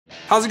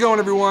How's it going,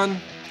 everyone?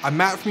 I'm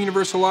Matt from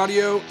Universal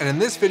Audio, and in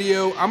this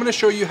video, I'm going to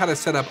show you how to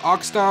set up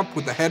OX Stomp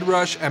with the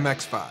Headrush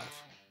MX5.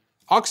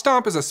 OX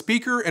Stomp is a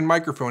speaker and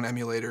microphone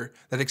emulator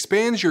that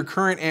expands your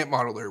current amp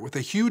modeler with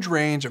a huge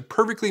range of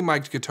perfectly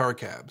mic'd guitar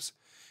cabs,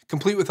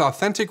 complete with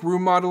authentic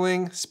room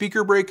modeling,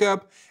 speaker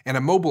breakup, and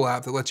a mobile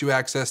app that lets you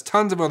access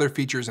tons of other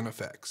features and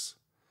effects.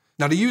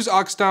 Now, to use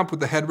OX Stomp with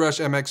the Headrush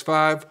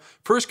MX5,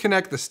 first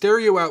connect the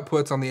stereo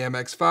outputs on the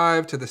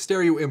MX5 to the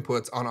stereo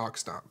inputs on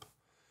OX Stomp.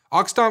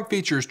 OX Stomp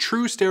features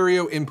true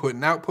stereo input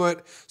and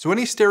output, so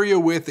any stereo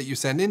width that you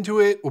send into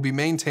it will be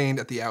maintained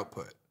at the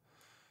output.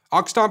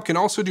 OX Stomp can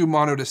also do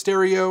mono to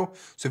stereo,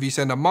 so if you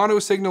send a mono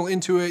signal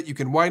into it, you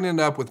can widen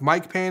it up with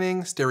mic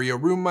panning, stereo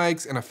room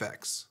mics, and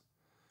effects.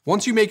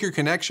 Once you make your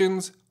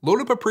connections, load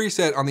up a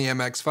preset on the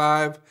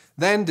MX5,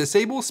 then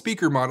disable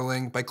speaker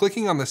modeling by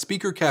clicking on the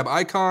speaker cab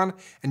icon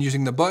and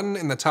using the button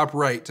in the top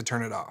right to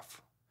turn it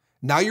off.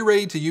 Now you're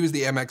ready to use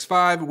the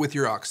MX5 with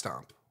your OX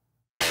Stomp.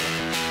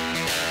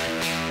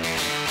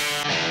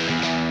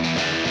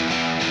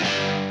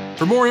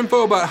 For more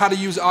info about how to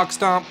use OX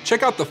Stomp,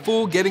 check out the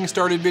full Getting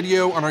Started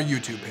video on our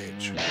YouTube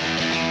page.